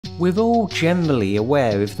We're all generally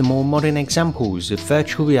aware of the more modern examples of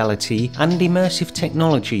virtual reality and immersive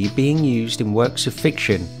technology being used in works of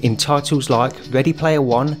fiction, in titles like Ready Player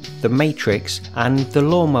One, The Matrix and The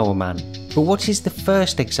Lawnmower Man. But what is the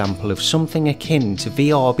first example of something akin to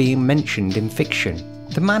VR being mentioned in fiction?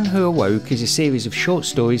 The Man Who Awoke is a series of short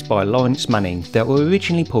stories by Lawrence Manning that were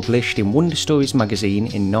originally published in Wonder Stories magazine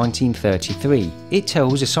in 1933. It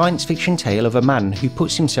tells a science fiction tale of a man who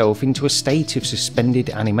puts himself into a state of suspended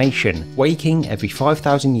animation, waking every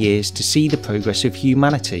 5,000 years to see the progress of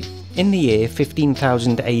humanity. In the year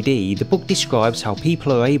 15,000 AD, the book describes how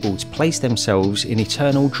people are able to place themselves in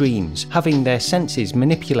eternal dreams, having their senses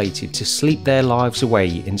manipulated to sleep their lives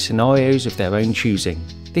away in scenarios of their own choosing.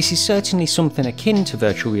 This is certainly something akin to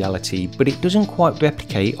virtual reality, but it doesn't quite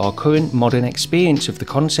replicate our current modern experience of the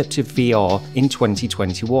concept of VR in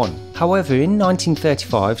 2021. However, in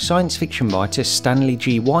 1935, science fiction writer Stanley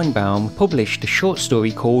G. Weinbaum published a short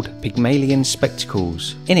story called Pygmalion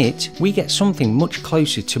Spectacles. In it, we get something much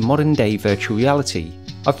closer to modern day virtual reality.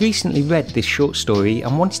 I've recently read this short story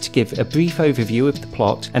and wanted to give a brief overview of the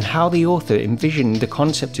plot and how the author envisioned the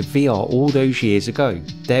concept of VR all those years ago.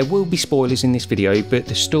 There will be spoilers in this video, but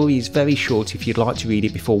the story is very short if you'd like to read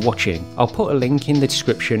it before watching. I'll put a link in the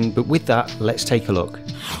description, but with that, let's take a look.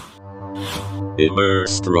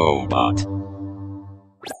 Immersed robot.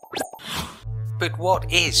 But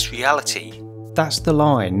what is reality? That's the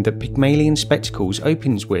line that Pygmalion Spectacles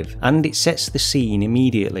opens with, and it sets the scene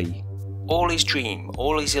immediately. All is dream,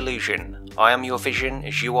 all is illusion. I am your vision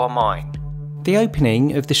as you are mine. The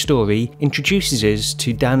opening of the story introduces us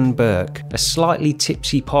to Dan Burke, a slightly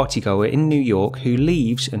tipsy partygoer in New York who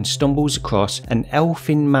leaves and stumbles across an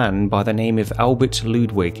elfin man by the name of Albert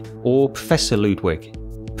Ludwig, or Professor Ludwig.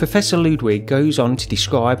 Professor Ludwig goes on to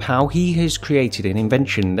describe how he has created an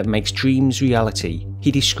invention that makes dreams reality.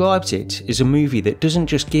 He describes it as a movie that doesn't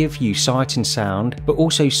just give you sight and sound, but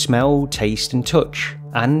also smell, taste and touch.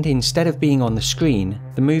 And instead of being on the screen,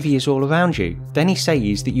 the movie is all around you. Then he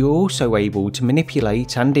says that you're also able to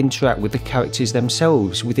manipulate and interact with the characters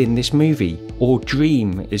themselves within this movie, or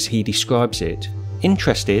dream as he describes it.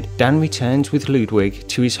 Interested, Dan returns with Ludwig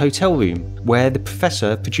to his hotel room, where the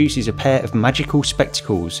professor produces a pair of magical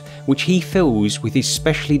spectacles, which he fills with his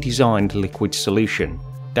specially designed liquid solution.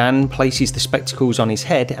 Dan places the spectacles on his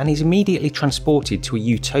head and is immediately transported to a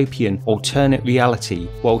utopian alternate reality,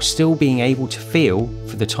 while still being able to feel,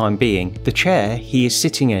 for the time being, the chair he is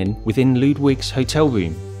sitting in within Ludwig's hotel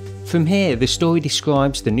room. From here, the story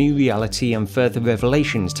describes the new reality and further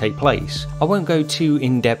revelations take place. I won't go too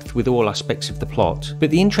in depth with all aspects of the plot,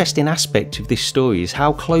 but the interesting aspect of this story is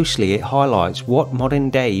how closely it highlights what modern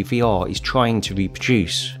day VR is trying to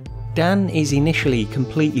reproduce. Dan is initially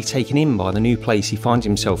completely taken in by the new place he finds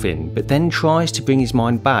himself in, but then tries to bring his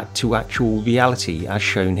mind back to actual reality as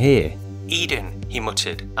shown here. Eden, he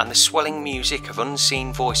muttered, and the swelling music of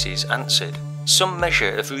unseen voices answered. Some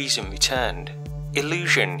measure of reason returned.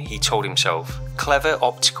 Illusion, he told himself. Clever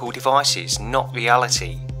optical devices, not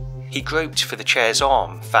reality. He groped for the chair's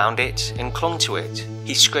arm, found it, and clung to it.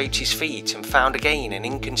 He scraped his feet and found again an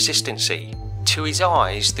inconsistency. To his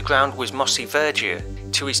eyes, the ground was mossy verdure.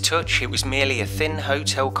 To his touch, it was merely a thin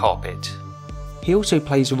hotel carpet. He also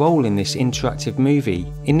plays a role in this interactive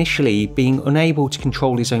movie, initially being unable to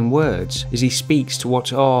control his own words as he speaks to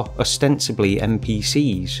what are ostensibly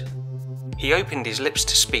NPCs. He opened his lips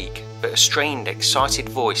to speak, but a strained, excited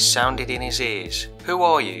voice sounded in his ears. Who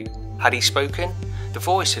are you? Had he spoken? The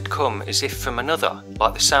voice had come as if from another,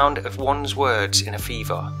 like the sound of one's words in a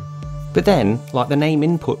fever. But then, like the name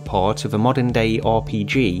input part of a modern day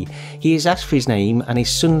RPG, he is asked for his name and is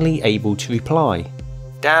suddenly able to reply.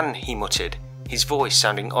 Dan, he muttered, his voice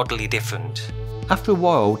sounding oddly different. After a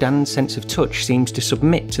while, Dan's sense of touch seems to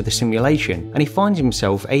submit to the simulation, and he finds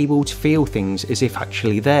himself able to feel things as if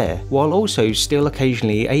actually there, while also still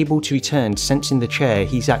occasionally able to return to sensing the chair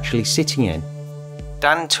he's actually sitting in.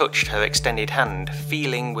 Dan touched her extended hand,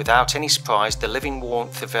 feeling without any surprise the living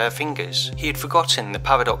warmth of her fingers. He had forgotten the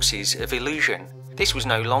paradoxes of illusion. This was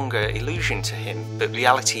no longer illusion to him, but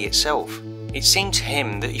reality itself. It seemed to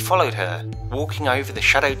him that he followed her, walking over the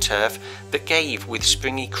shadowed turf that gave with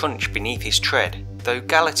springy crunch beneath his tread, though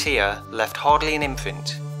Galatea left hardly an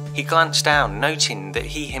imprint. He glanced down, noting that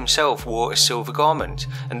he himself wore a silver garment,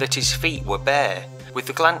 and that his feet were bare. With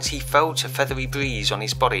the glance he felt a feathery breeze on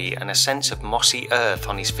his body and a sense of mossy earth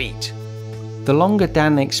on his feet. The longer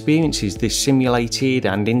Dan experiences this simulated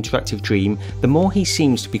and interactive dream, the more he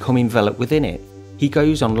seems to become enveloped within it. He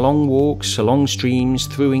goes on long walks along streams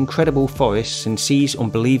through incredible forests and sees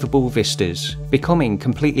unbelievable vistas, becoming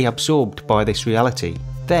completely absorbed by this reality.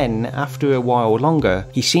 Then, after a while longer,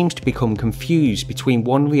 he seems to become confused between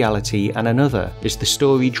one reality and another as the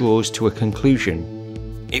story draws to a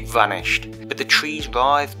conclusion. It vanished, but the trees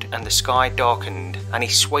writhed and the sky darkened, and he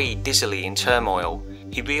swayed dizzily in turmoil.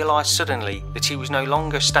 He realised suddenly that he was no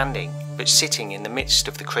longer standing, but sitting in the midst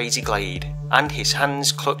of the crazy glade, and his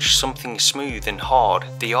hands clutched something smooth and hard,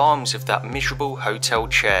 the arms of that miserable hotel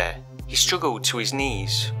chair. He struggled to his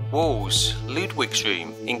knees. Walls, Ludwig's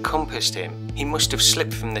room, encompassed him. He must have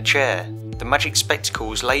slipped from the chair. The magic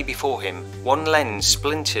spectacles lay before him, one lens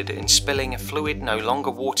splintered and spilling a fluid no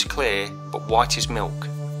longer water clear, but white as milk.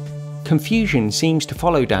 Confusion seems to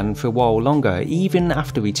follow Dan for a while longer, even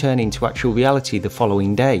after returning to actual reality the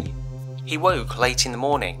following day. He woke late in the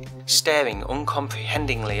morning, staring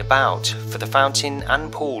uncomprehendingly about for the fountain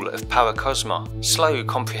and pool of Paracosma. Slow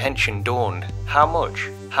comprehension dawned. How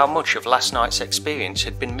much of last night's experience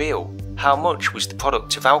had been real? How much was the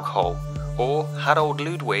product of alcohol? Or had old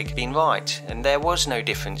Ludwig been right, and there was no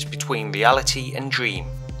difference between reality and dream?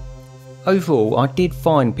 Overall, I did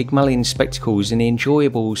find Pygmalion Spectacles an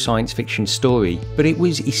enjoyable science fiction story, but it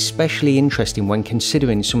was especially interesting when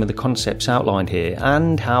considering some of the concepts outlined here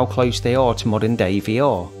and how close they are to modern day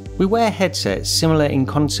VR. We wear headsets similar in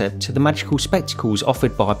concept to the magical spectacles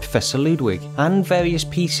offered by Professor Ludwig, and various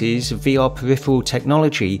pieces of VR peripheral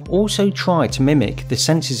technology also try to mimic the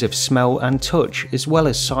senses of smell and touch as well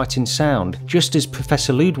as sight and sound, just as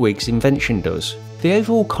Professor Ludwig's invention does. The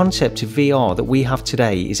overall concept of VR that we have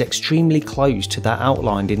today is extremely close to that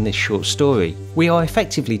outlined in this short story. We are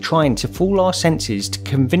effectively trying to fool our senses to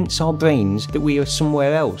convince our brains that we are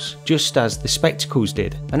somewhere else, just as the spectacles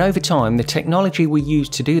did, and over time the technology we use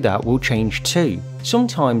to do that will change too.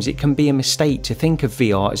 Sometimes it can be a mistake to think of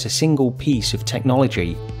VR as a single piece of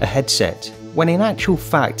technology, a headset, when in actual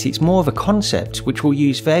fact it's more of a concept which will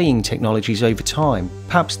use varying technologies over time.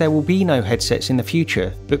 Perhaps there will be no headsets in the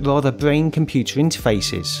future, but rather brain-computer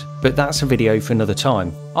interfaces. But that's a video for another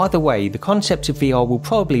time. Either way, the concept of VR will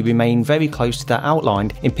probably remain very close to that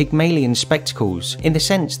outlined in Pygmalion Spectacles, in the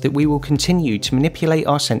sense that we will continue to manipulate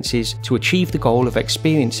our senses to achieve the goal of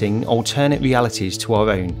experiencing alternate realities to our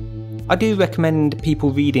own. I do recommend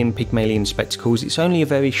people reading Pygmalion Spectacles. It's only a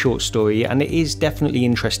very short story and it is definitely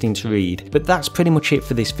interesting to read. But that's pretty much it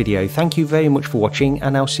for this video. Thank you very much for watching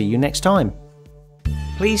and I'll see you next time.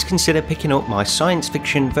 Please consider picking up my science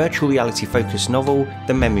fiction virtual reality focused novel,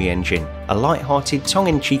 The Memory Engine, a light-hearted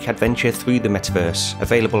tongue-in-cheek adventure through the metaverse,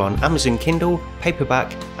 available on Amazon Kindle,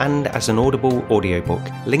 paperback and as an Audible audiobook.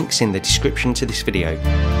 Links in the description to this video.